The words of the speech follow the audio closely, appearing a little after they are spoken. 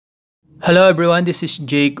Hello everyone, this is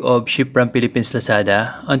Jake of Ship from Philippines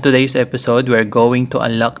Lazada. On today's episode, we're going to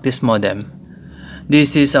unlock this modem.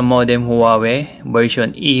 This is a modem Huawei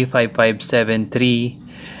version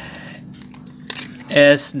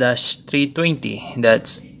E5573s-320.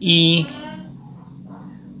 That's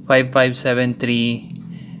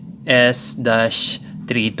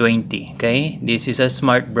E5573s-320. Okay, this is a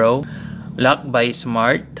Smartbro locked by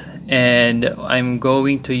Smart, and I'm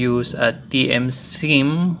going to use a TM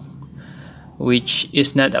SIM which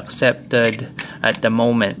is not accepted at the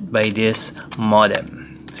moment by this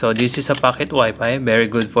modem. So this is a pocket Wi-Fi, very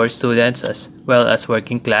good for students as well as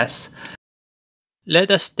working class.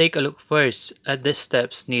 Let us take a look first at the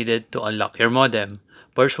steps needed to unlock your modem.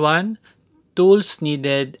 First one, tools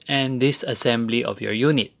needed and disassembly of your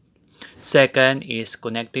unit. Second is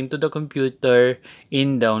connecting to the computer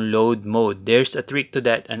in download mode. There's a trick to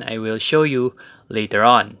that and I will show you later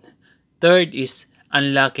on. Third is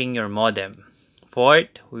unlocking your modem.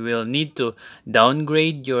 Fourth, we will need to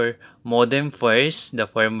downgrade your modem first, the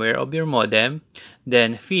firmware of your modem.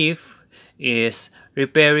 Then fifth is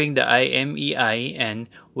repairing the IMEI and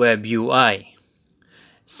WebUi.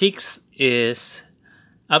 Sixth is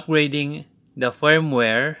upgrading the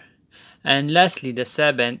firmware. And lastly, the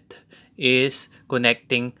seventh is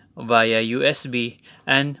connecting via USB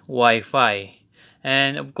and Wi-Fi.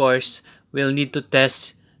 And of course, we'll need to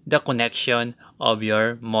test the connection of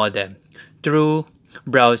your modem through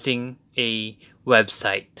browsing a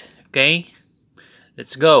website. Okay,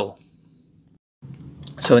 let's go.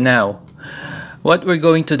 So now, what we're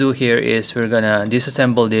going to do here is we're gonna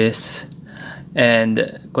disassemble this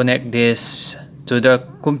and connect this to the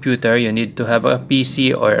computer. You need to have a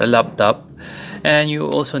PC or a laptop, and you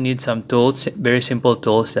also need some tools, very simple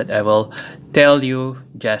tools that I will tell you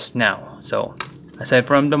just now. So aside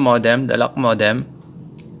from the modem, the lock modem,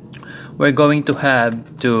 we're going to have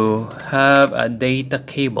a data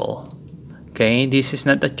cable. Okay, this is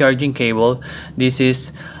not a charging cable, this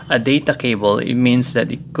is a data cable. It means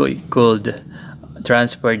that it could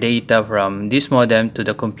transfer data from this modem to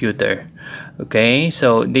the computer. Okay,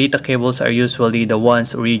 so data cables are usually the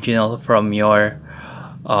ones original from your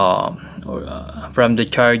from the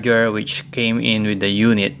charger which came in with the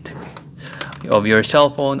unit of your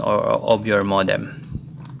cell phone or of your modem.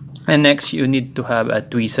 And next, you need to have a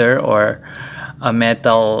tweezer or a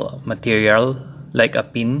metal material like a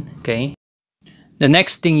pin. Okay, the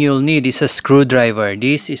next thing you'll need is a screwdriver.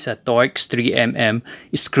 This is a Torx 3mm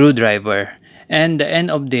screwdriver, and the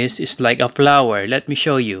end of this is like a flower. Let me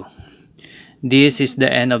show you. This is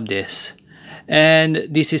the end of this, and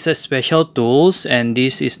this is a special tools, and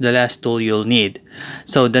this is the last tool you'll need.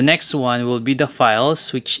 So the next one will be the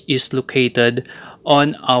files, which is located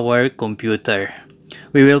on our computer.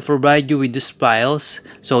 We will provide you with these files,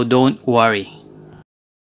 so don't worry.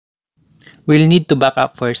 We'll need to back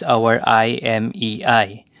up first our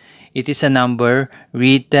IMEI. It is a number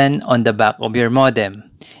written on the back of your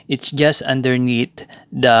modem. It's just underneath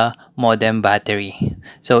the modem battery.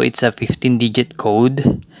 So it's a 15-digit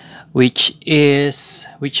code which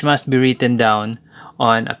must be written down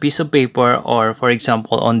on a piece of paper, or for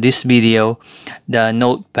example on this video, the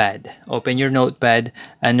notepad. Open your notepad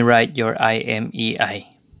and write your IMEI.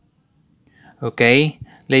 Okay,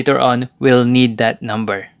 later on we'll need that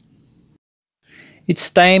number. It's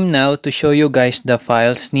time now to show you guys the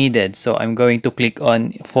files needed. So I'm going to click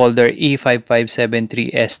on folder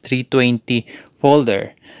E5573s-320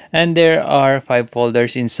 folder, and there are 5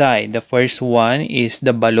 folders inside. The first one is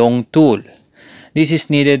the balong tool. This is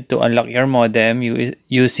needed to unlock your modem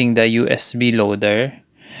using the USB loader,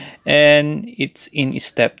 and it's in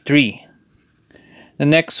step 3. The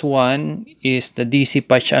next one is the DC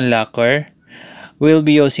patch unlocker. We'll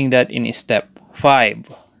be using that in step 5.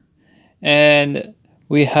 And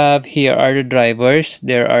we have here are the drivers.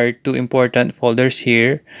 There are 2 important folders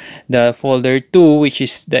here. The folder 2, which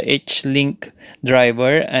is the H-Link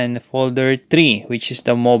driver, and folder 3, which is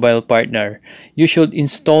the mobile partner. You should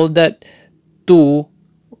install that 2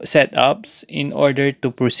 setups in order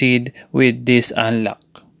to proceed with this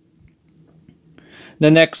unlock.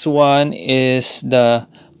 The next one is the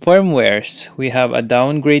firmwares. We have a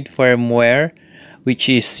downgrade firmware which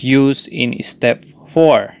is used in step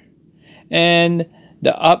 4, and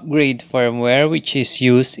the upgrade firmware which is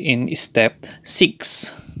used in step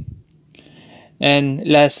 6. And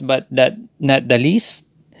last but not the least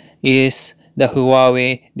is the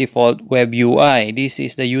Huawei default WebUi. This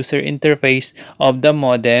is the user interface of the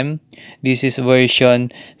modem. This is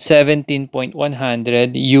version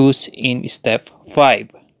 17.100 used in step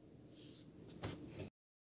 5.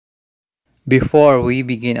 Before we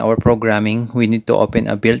begin our programming, we need to open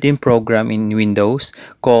a built-in program in Windows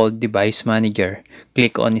called Device Manager.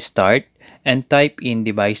 Click on Start and type in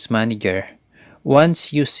Device Manager.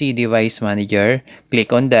 Once you see Device Manager,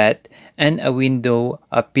 click on that and a window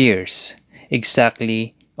appears,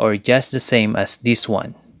 exactly or just the same as this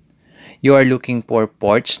one. You are looking for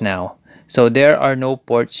ports now. So there are no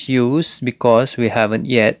ports used because we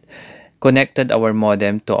haven't yet connected our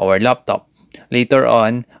modem to our laptop. Later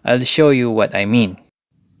on, I'll show you what I mean.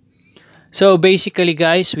 So basically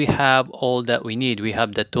guys, we have all that we need. We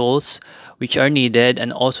have the tools which are needed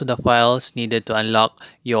and also the files needed to unlock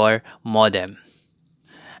your modem.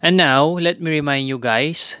 And now, let me remind you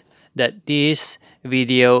guys that this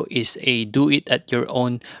video is a do it at your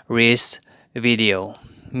own risk video.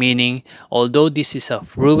 Meaning, although this is a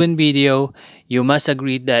proven video, you must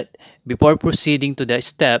agree that before proceeding to the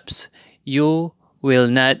steps, you will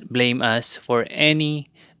not blame us for any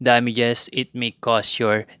damages it may cause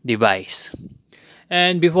your device.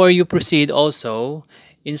 And before you proceed also,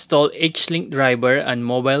 install H-Link driver and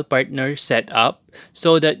mobile partner setup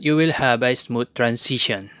so that you will have a smooth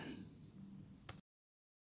transition.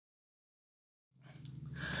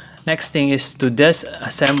 Next thing is to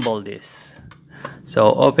disassemble this.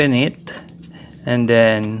 So open it and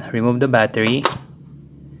then remove the battery.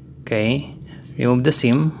 Okay, remove the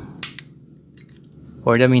SIM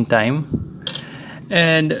for the meantime.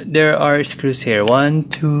 And there are screws here, 1,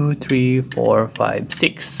 2, 3, 4, 5,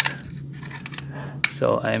 6.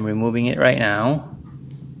 So I'm removing it right now.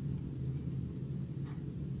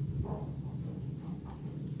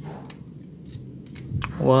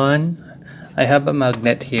 One, I have a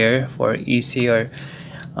magnet here for easier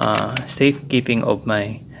safekeeping of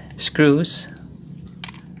my screws.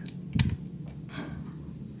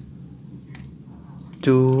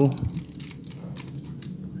 2,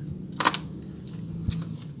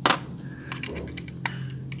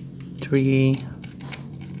 3,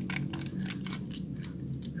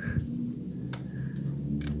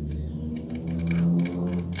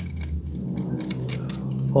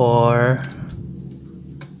 4,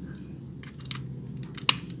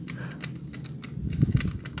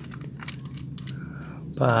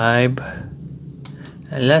 5,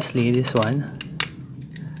 and lastly this one,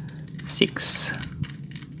 6.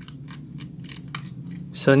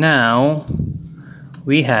 So now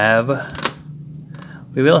we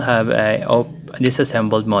will have a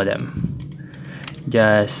disassembled modem.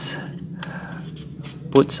 Just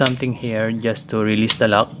put something here just to release the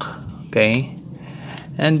lock, okay,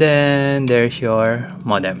 and then there's your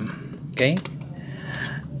modem. Okay,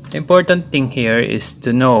 the important thing here is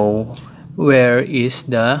to know where is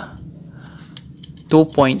the 2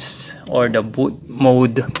 points or the boot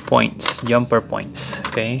mode points, jumper points.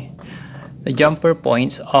 Okay, the jumper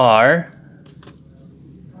points are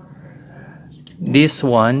this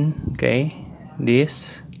one, okay,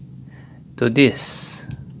 this to this.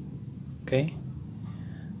 Okay,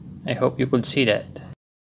 I hope you could see that.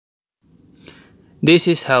 This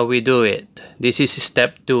is how we do it. This is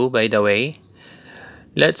step 2, by the way.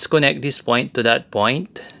 Let's connect this point to that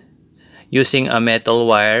point using a metal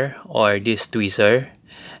wire or this tweezer.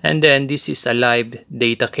 And then this is a live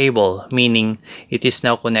data cable, meaning it is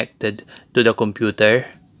now connected to the computer.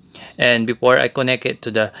 And before I connect it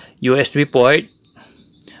to the USB port,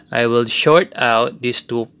 I will short out these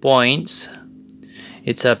 2 points.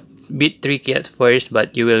 It's a bit tricky at first,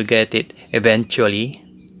 but you will get it eventually.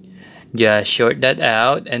 Just short that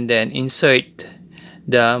out and then insert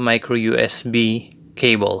the micro USB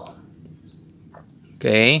cable.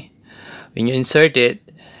 Okay, when you insert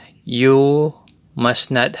it, you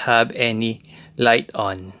must not have any light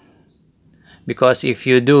on, because if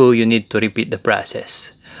you do, you need to repeat the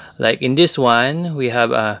process. Like in this one, we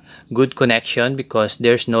have a good connection because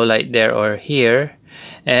there's no light there or here,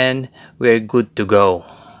 and we're good to go.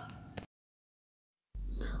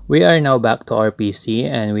 We are now back to our PC,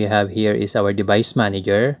 and we have here is our device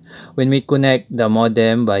manager. When we connect the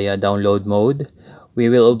modem via download mode, we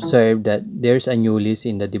will observe that there's a new list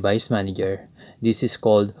in the device manager. This is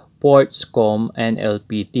called ports com and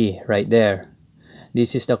LPT right there.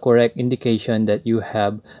 This is the correct indication that you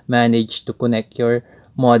have managed to connect your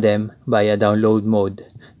modem via download mode.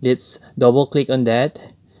 Let's double click on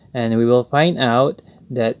that and we will find out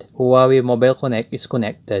that Huawei Mobile Connect is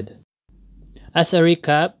connected. As a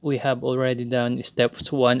recap, we have already done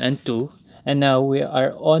steps 1 and 2, and now we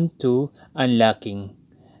are on to unlocking.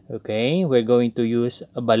 Okay, we're going to use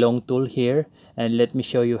a balong tool here, and let me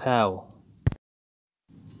show you how.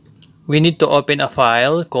 We need to open a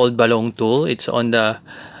file called balong tool. It's on the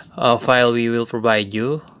file we will provide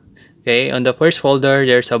you. Okay, on the first folder,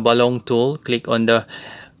 there's a balong tool. Click on the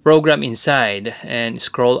program inside and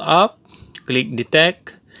scroll up, click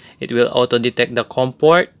detect. It will auto detect the COM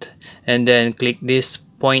port, and then click this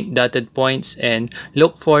dotted points and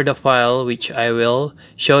look for the file which I will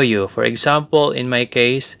show you. For example, in my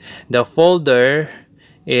case, the folder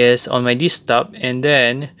is on my desktop, and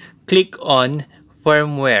then click on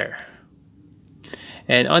firmware,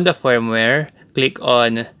 and on the firmware click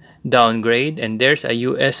on downgrade, and there's a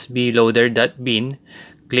USB loader.bin.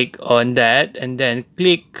 Click on that and then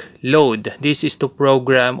click load. This is to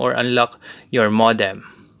program or unlock your modem.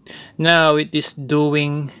 Now it is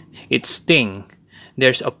doing its thing.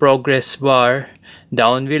 There's a progress bar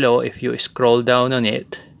down below if you scroll down on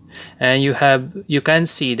it, and you can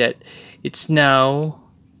see that it's now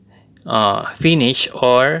finished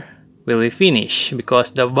or will be finished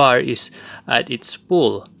because the bar is at its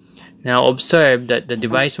full. Now observe that the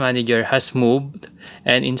device manager has moved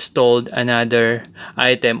and installed another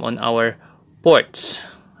item on our ports.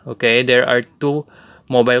 Okay, there are two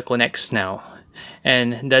mobile connects now,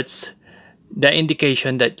 and that's the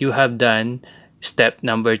indication that you have done step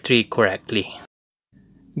number 3 correctly.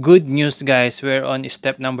 Good news guys, we're on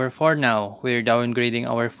step number 4 now. We're downgrading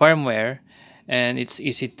our firmware, and it's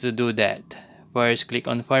easy to do that. First, click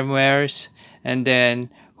on firmwares and then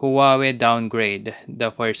Huawei downgrade, the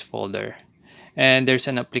first folder. And there's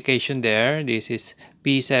an application there. This is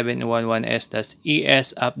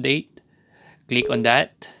E5573s-320 update. Click on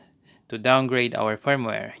that to downgrade our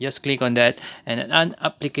firmware. Just click on that and an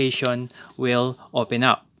application will open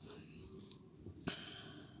up.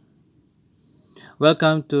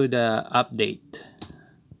 Welcome to the update,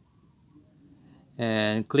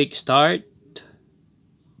 and click start,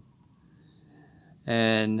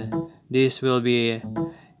 and this will be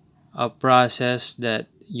a process that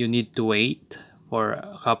you need to wait for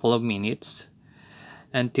a couple of minutes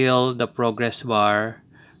until the progress bar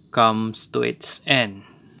comes to its end.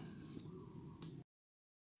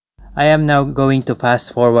 I am now going to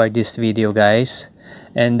fast forward this video guys,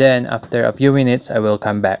 and then after a few minutes I will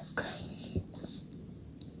come back.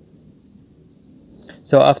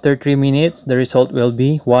 So after 3 minutes, the result will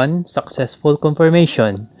be 1. Successful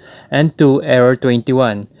confirmation, and 2. Error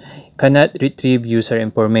 21. Cannot retrieve user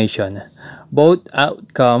information. Both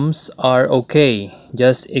outcomes are okay.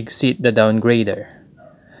 Just exit the downgrader.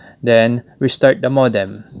 Then restart the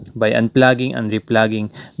modem by unplugging and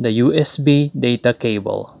replugging the USB data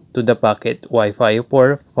cable to the pocket Wi-Fi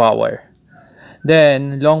for power.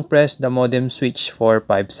 Then long press the modem switch for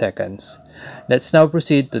 5 seconds. Let's now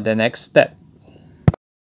proceed to the next step.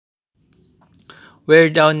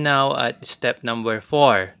 We're down now at step number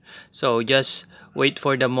 4. So just wait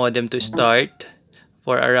for the modem to start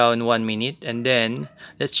for around 1 minute, and then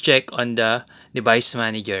let's check on the device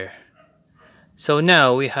manager. So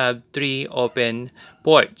now we have 3 open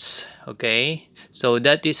ports. Okay, so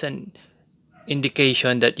that is an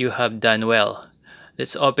indication that you have done well.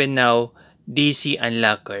 Let's open now DC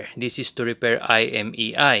Unlocker. This is to repair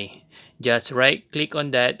IMEI. Just right click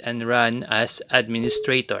on that and run as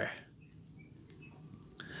administrator.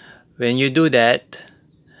 When you do that,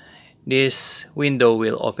 this window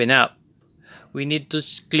will open up. We need to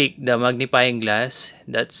click the magnifying glass,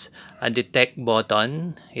 that's a detect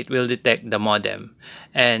button. It will detect the modem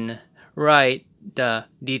and write the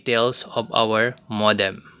details of our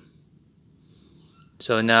modem.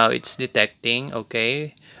 So now it's detecting.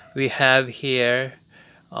 Okay, we have here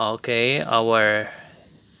our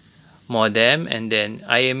modem, and then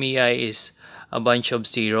IMEI is a bunch of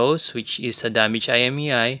zeros, which is a damaged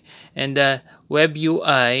IMEI, and the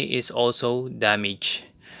WebUi is also damaged.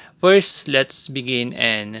 First, let's begin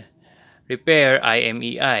and repair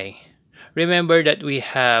IMEI. Remember that we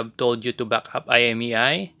have told you to back up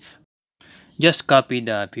IMEI. Just copy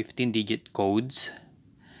the 15-digit codes,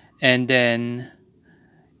 and then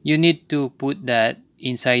you need to put that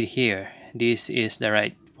inside here. This is the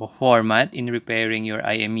right format in repairing your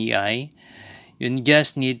IMEI. You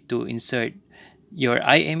just need to insert your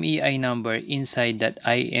IMEI number inside that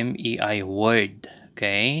IMEI word.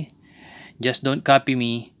 Okay, just don't copy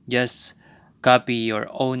me, just copy your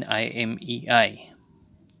own IMEI,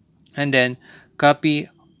 and then copy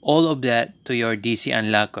all of that to your DC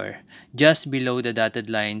Unlocker. Just below the dotted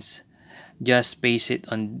lines, just paste it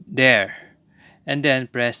on there, and then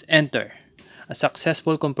press enter. A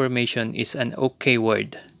successful confirmation is an OK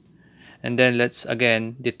word. And then let's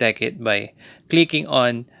again detect it by clicking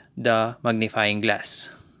on the magnifying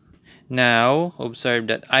glass. Now observe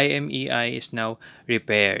that IMEI is now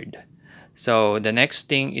repaired. So the next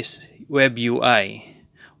thing is WebUI.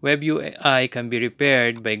 WebUI can be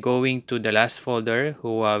repaired by going to the last folder,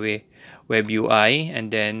 Huawei WebUI,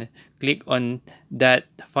 and then click on that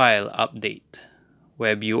file update.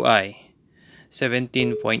 WebUi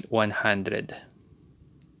 17.100.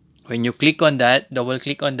 When you click on that, double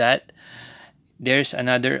click on that, there's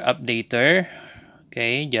another updater.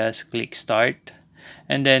 Okay, just click start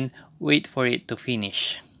and then wait for it to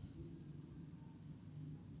finish.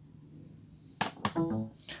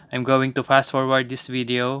 I'm going to fast forward this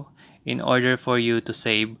video in order for you to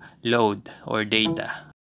save load or data.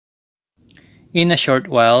 In a short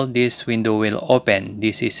while, this window will open.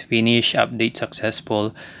 This is finish, update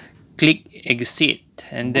successful. Click exit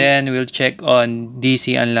and then we'll check on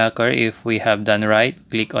DC unlocker if we have done right.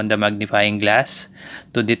 Click on the magnifying glass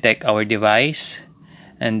to detect our device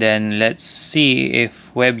and then let's see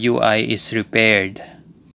if WebUI is repaired.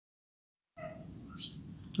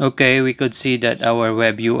 Okay, we could see that our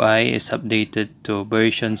WebUI is updated to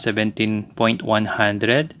version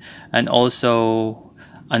 17.100 and also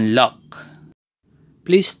unlock.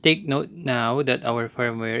 Please take note now that our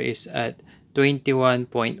firmware is at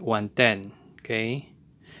 21.110. Okay,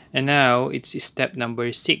 and now it's step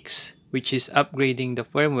number 6, which is upgrading the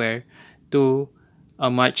firmware to a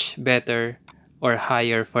much better or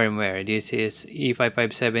higher firmware. This is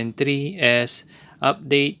E5573s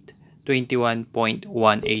update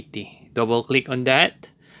 21.180. Double click on that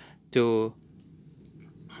to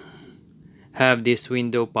have this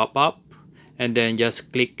window pop up and then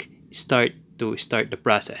just click start to start the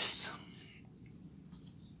process.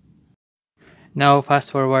 Now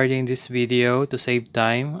fast forwarding this video to save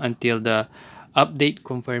time until the update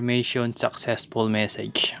confirmation successful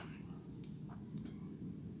message.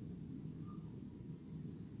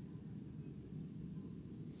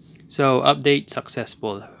 So update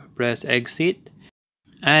successful. Press exit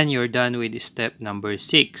and you're done with step number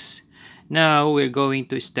 6. Now we're going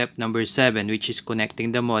to step number 7, which is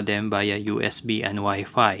connecting the modem via USB and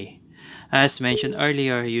Wi-Fi. As mentioned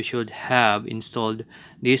earlier, you should have installed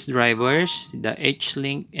these drivers, the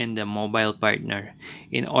H-Link and the mobile partner,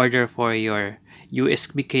 in order for your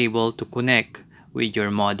USB cable to connect with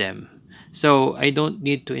your modem. So I don't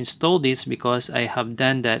need to install this because I have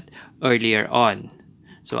done that earlier on.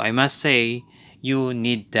 So I must say you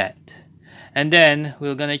need that. And then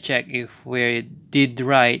we're gonna check if we did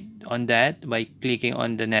right on that by clicking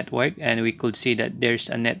on the network, and we could see that there's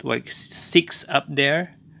a network 6 up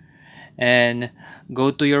there. And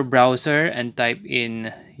go to your browser and type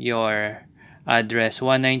in your address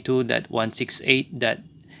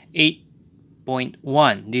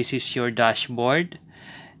 192.168.8.1. This is your dashboard,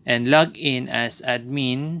 and log in as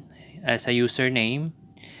admin as a username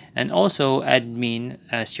and also admin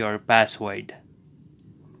as your password.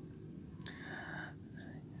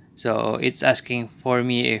 So it's asking for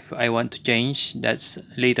me if I want to change. That's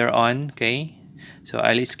later on. Okay, so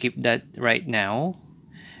I'll skip that right now.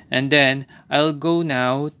 And then I'll go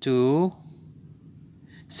now to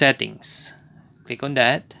settings. Click on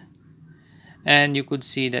that. And you could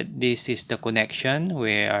see that this is the connection.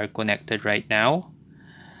 We are connected right now.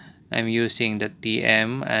 I'm using the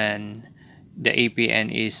TM and the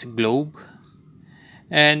APN is Globe.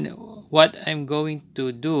 And what I'm going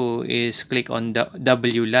to do is click on the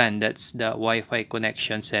WLAN. That's the Wi-Fi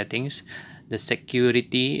connection settings. The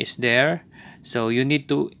security is there. So you need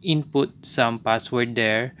to input some password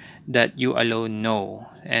there that you alone know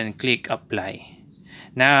and click apply.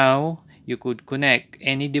 Now you could connect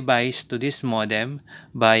any device to this modem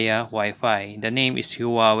via Wi-Fi. The name is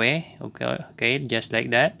Huawei. Okay, just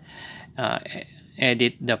like that.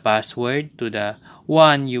 Edit the password to the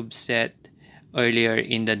one you've set earlier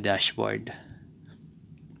in the dashboard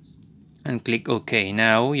and click OK.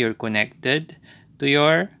 Now you're connected to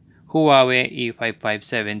your Huawei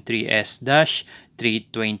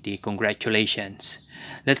E5573s-320. Congratulations.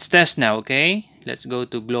 Let's test now, okay? Let's go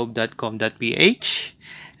to globe.com.ph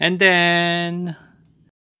and then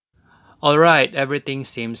alright, everything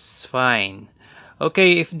seems fine.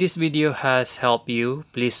 Okay, if this video has helped you,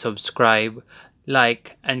 please subscribe,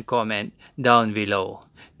 like, and comment down below.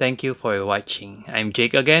 Thank you for watching. I'm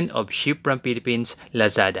Jake again of Ship from Philippines,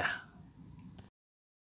 Lazada.